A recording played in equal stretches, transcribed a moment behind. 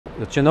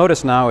what you'll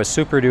notice now is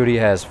Super Duty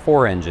has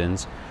 4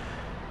 engines.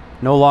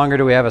 No longer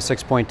do we have a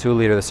 6.2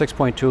 liter. The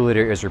 6.2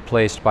 liter is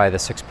replaced by the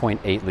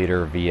 6.8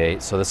 liter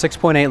V8. So the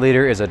 6.8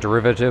 liter is a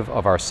derivative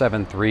of our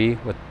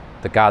 7.3 with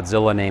the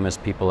Godzilla name as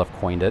people have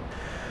coined it.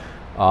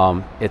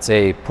 It's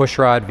a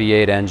pushrod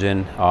V8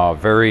 engine,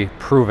 very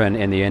proven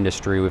in the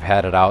industry. We've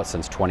had it out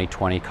since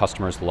 2020.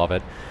 Customers love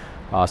it.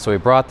 So we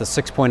brought the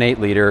 6.8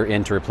 liter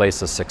in to replace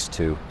the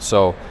 6.2.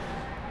 So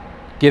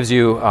gives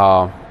you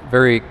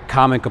very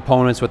common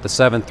components with the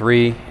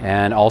 7.3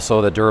 and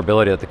also the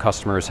durability that the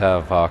customers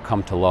have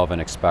come to love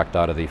and expect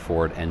out of the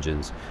Ford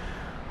engines.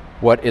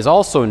 What is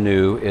also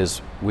new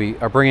is we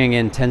are bringing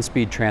in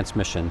 10-speed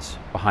transmissions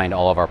behind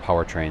all of our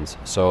powertrains.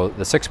 So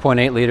the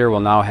 6.8 liter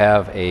will now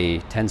have a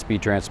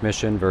 10-speed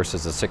transmission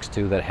versus the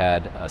 6.2 that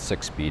had a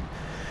 6-speed.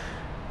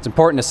 It's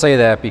important to say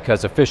that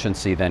because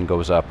efficiency then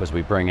goes up as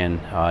we bring in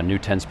new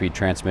 10-speed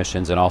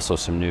transmissions and also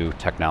some new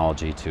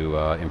technology to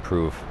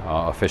improve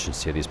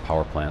efficiency of these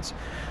power plants.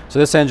 So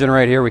this engine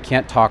right here, we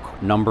can't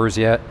talk numbers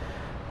yet.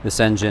 This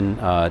engine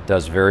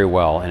does very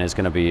well and is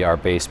going to be our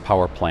base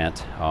power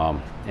plant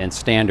and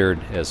standard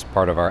as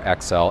part of our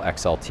XL,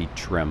 XLT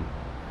trim.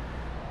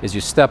 As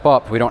you step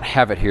up, we don't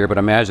have it here, but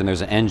imagine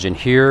there's an engine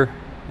here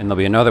and there'll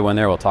be another one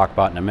there we'll talk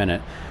about in a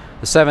minute.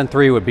 The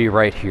 7.3 would be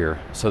right here.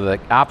 So the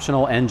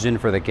optional engine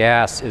for the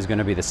gas is going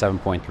to be the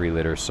 7.3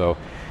 liter. So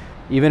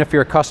even if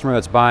you're a customer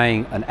that's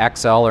buying an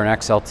XL or an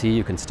XLT,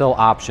 you can still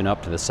option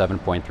up to the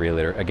 7.3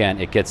 liter. Again,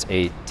 it gets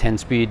a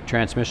 10-speed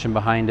transmission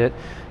behind it.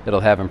 It'll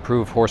have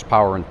improved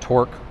horsepower and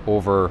torque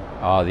over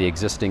the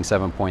existing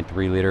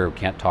 7.3 liter. We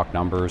can't talk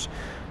numbers,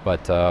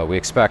 but we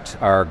expect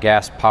our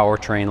gas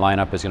powertrain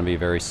lineup is going to be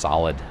very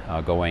solid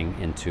going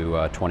into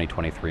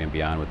 2023 and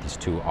beyond with these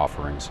two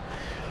offerings.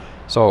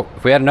 So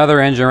if we had another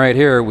engine right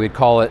here, we'd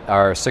call it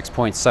our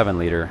 6.7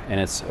 liter, and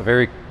it's a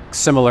very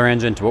similar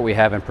engine to what we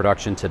have in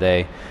production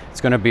today. It's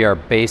going to be our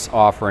base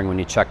offering when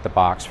you check the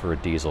box for a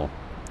diesel.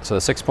 So the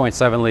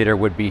 6.7 liter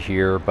would be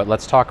here, but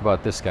let's talk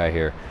about this guy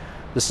here.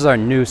 This is our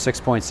new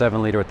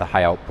 6.7 liter with the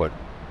high output.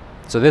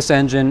 So this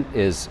engine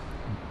is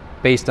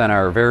based on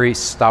our very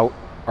stout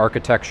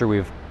architecture.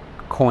 We've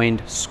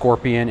coined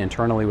Scorpion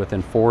internally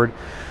within Ford.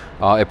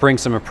 It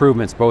brings some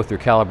improvements both through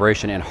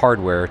calibration and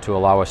hardware to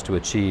allow us to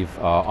achieve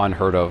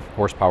unheard of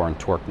horsepower and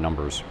torque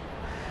numbers.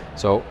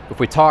 So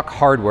if we talk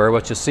hardware,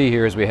 what you'll see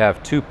here is we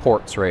have 2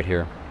 ports right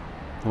here.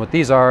 And what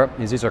these are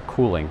is these are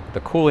cooling. The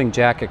cooling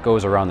jacket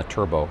goes around the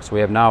turbo. So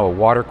we have now a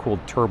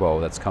water-cooled turbo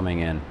that's coming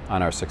in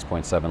on our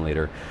 6.7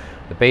 liter.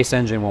 The base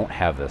engine won't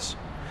have this.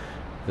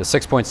 The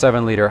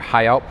 6.7 liter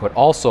high output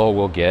also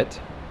will get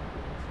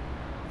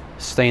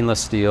stainless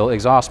steel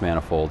exhaust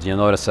manifolds. You'll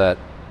notice that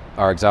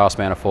our exhaust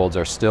manifolds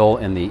are still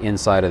in the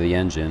inside of the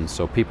engine.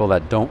 So people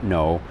that don't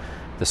know,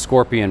 the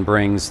Scorpion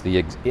brings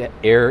the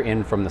air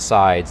in from the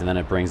sides and then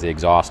it brings the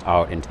exhaust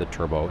out into the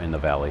turbo in the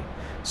valley.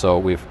 So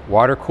we've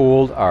water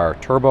cooled our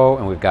turbo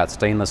and we've got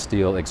stainless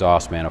steel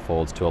exhaust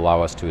manifolds to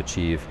allow us to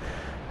achieve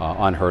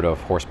unheard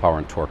of horsepower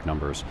and torque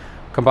numbers,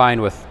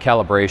 combined with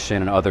calibration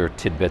and other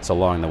tidbits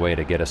along the way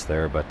to get us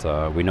there.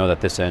 But we know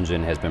that this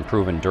engine has been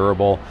proven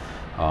durable,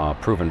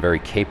 proven very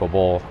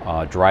capable.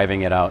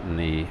 Driving it out in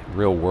the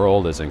real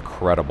world is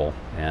incredible,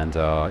 and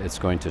it's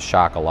going to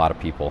shock a lot of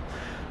people.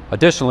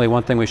 Additionally,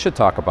 one thing we should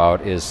talk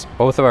about is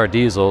both of our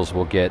diesels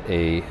will get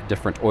a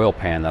different oil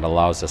pan that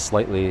allows a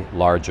slightly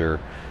larger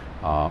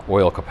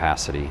oil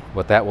capacity.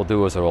 What that will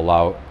do is it will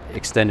allow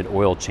extended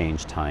oil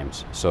change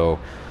times. So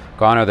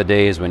gone are the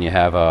days when you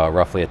have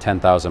roughly a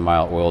 10,000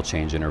 mile oil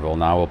change interval.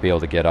 Now we'll be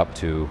able to get up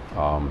to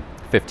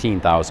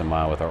 15,000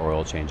 mile with our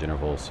oil change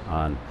intervals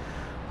on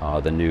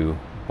the new,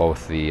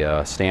 both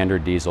the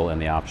standard diesel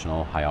and the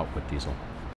optional high output diesel.